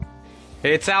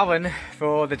It's Alvin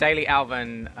for the Daily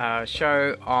Alvin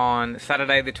show on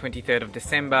Saturday, the 23rd of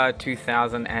December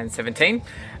 2017.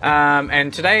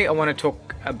 And today I want to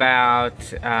talk about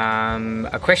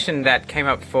a question that came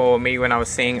up for me when I was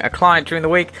seeing a client during the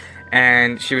week.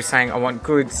 And she was saying, I want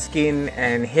good skin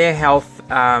and hair health.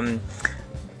 And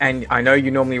I know you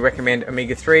normally recommend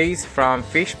omega-3s from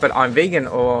fish, but I'm vegan,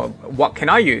 or what can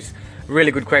I use?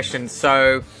 Really good question.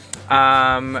 So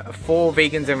for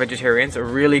vegans and vegetarians, a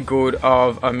really good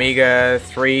of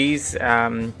omega-3s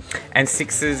and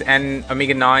 6s and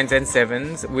omega-9s and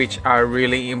 7s, which are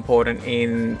really important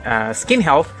in skin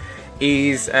health,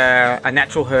 is a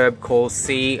natural herb called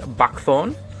sea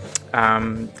buckthorn.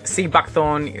 Sea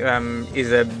buckthorn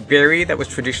is a berry that was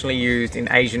traditionally used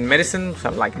in Asian medicine,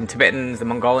 so like in Tibetans, the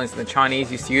Mongolians, and the Chinese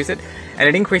used to use it, and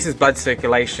it increases blood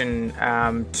circulation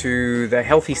to the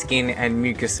healthy skin and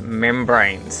mucous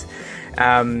membranes.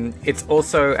 It's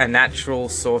also a natural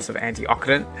source of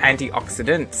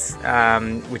antioxidants,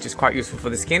 which is quite useful for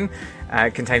the skin.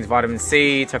 It contains vitamin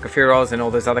C, tocopherols, and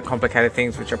all those other complicated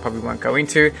things which I probably won't go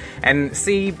into. And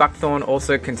sea buckthorn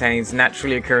also contains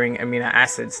naturally occurring amino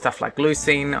acids, stuff like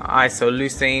leucine,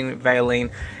 isoleucine,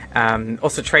 valine,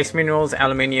 also trace minerals,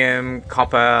 aluminium,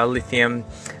 copper, lithium.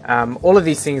 All of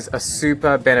these things are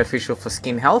super beneficial for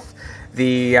skin health.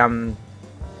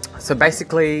 So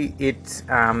basically it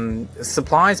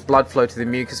supplies blood flow to the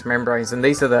mucous membranes, and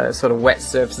these are the sort of wet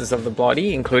surfaces of the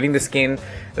body, including the skin,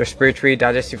 the respiratory,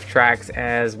 digestive tracts,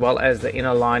 as well as the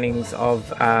inner linings of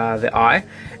the eye.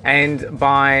 And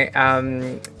by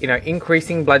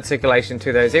increasing blood circulation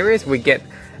to those areas, we get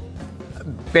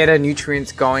better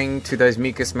nutrients going to those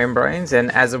mucous membranes,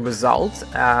 and as a result,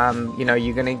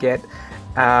 you're going to get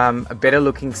a better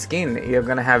looking skin. You're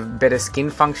going to have better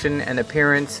skin function and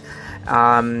appearance.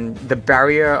 The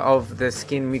barrier of the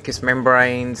skin mucous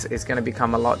membranes is going to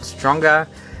become a lot stronger.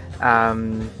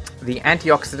 The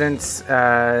antioxidants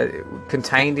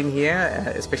contained in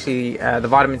here, especially the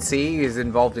vitamin C, is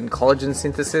involved in collagen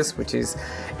synthesis, which is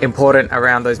important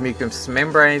around those mucous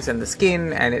membranes and the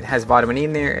skin, and it has vitamin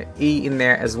E in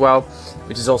there as well,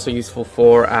 which is also useful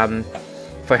for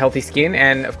healthy skin.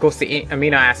 And of course the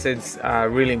amino acids are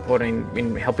really important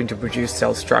in helping to produce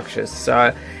cell structures.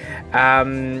 So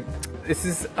this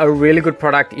is a really good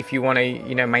product if you want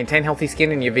to maintain healthy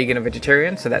skin and you're vegan or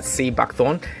vegetarian. So that's sea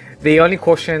buckthorn. The only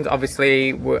cautions, not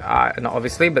obviously, but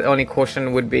the only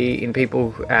caution would be in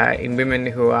people, in women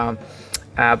who are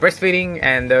breastfeeding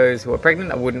and those who are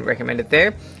pregnant. I wouldn't recommend it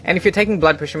there. And if you're taking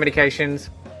blood pressure medications,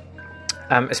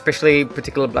 especially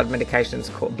particular blood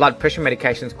pressure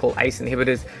medications called ACE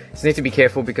inhibitors, you need to be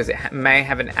careful because it may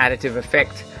have an additive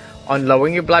effect on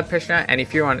lowering your blood pressure. And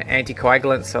if you're on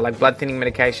anticoagulants, so like blood thinning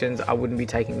medications, I wouldn't be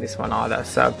taking this one either.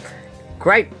 So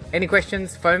great. Any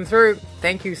questions? Phone through.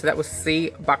 Thank you. So that was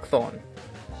sea buckthorn.